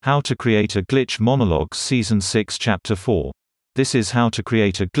How to Create a Glitch Monologues Season 6 Chapter 4. This is how to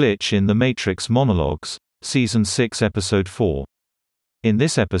create a glitch in the Matrix Monologues, Season 6 Episode 4. In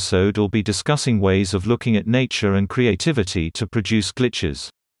this episode we'll be discussing ways of looking at nature and creativity to produce glitches.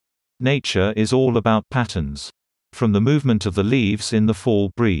 Nature is all about patterns. From the movement of the leaves in the fall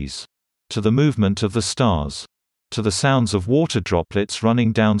breeze, to the movement of the stars, to the sounds of water droplets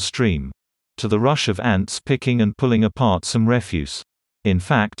running downstream, to the rush of ants picking and pulling apart some refuse. In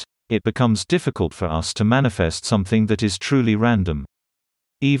fact, it becomes difficult for us to manifest something that is truly random.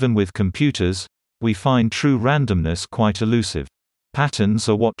 Even with computers, we find true randomness quite elusive. Patterns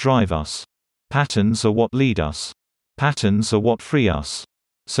are what drive us. Patterns are what lead us. Patterns are what free us.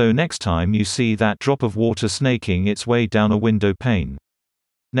 So next time you see that drop of water snaking its way down a window pane,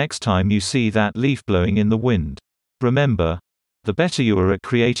 next time you see that leaf blowing in the wind, remember, the better you are at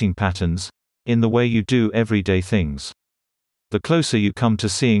creating patterns, in the way you do everyday things, the closer you come to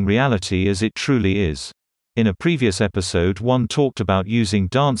seeing reality as it truly is. In a previous episode, one talked about using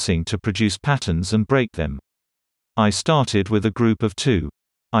dancing to produce patterns and break them. I started with a group of 2.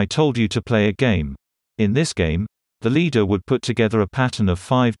 I told you to play a game. In this game, the leader would put together a pattern of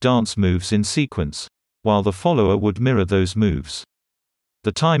 5 dance moves in sequence, while the follower would mirror those moves.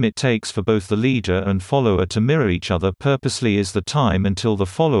 The time it takes for both the leader and follower to mirror each other purposely is the time until the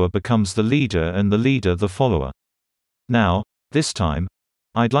follower becomes the leader and the leader the follower. Now, this time,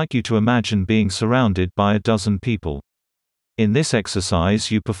 I'd like you to imagine being surrounded by a dozen people. In this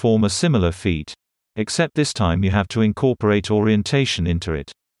exercise you perform a similar feat, except this time you have to incorporate orientation into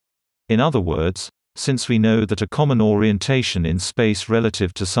it. In other words, since we know that a common orientation in space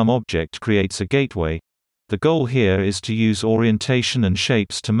relative to some object creates a gateway, the goal here is to use orientation and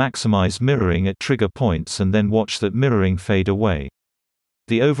shapes to maximize mirroring at trigger points and then watch that mirroring fade away.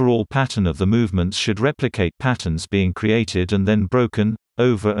 The overall pattern of the movements should replicate patterns being created and then broken,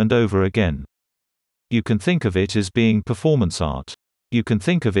 over and over again. You can think of it as being performance art. You can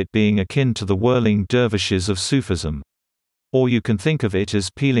think of it being akin to the whirling dervishes of Sufism. Or you can think of it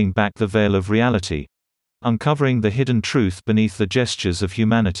as peeling back the veil of reality, uncovering the hidden truth beneath the gestures of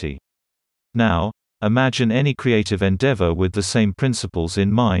humanity. Now, imagine any creative endeavor with the same principles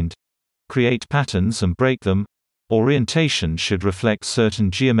in mind. Create patterns and break them. Orientation should reflect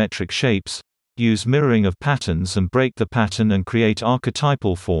certain geometric shapes. Use mirroring of patterns and break the pattern and create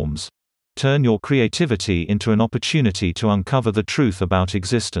archetypal forms. Turn your creativity into an opportunity to uncover the truth about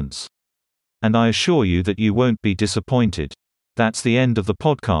existence. And I assure you that you won't be disappointed. That's the end of the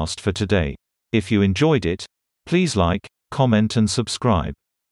podcast for today. If you enjoyed it, please like, comment and subscribe.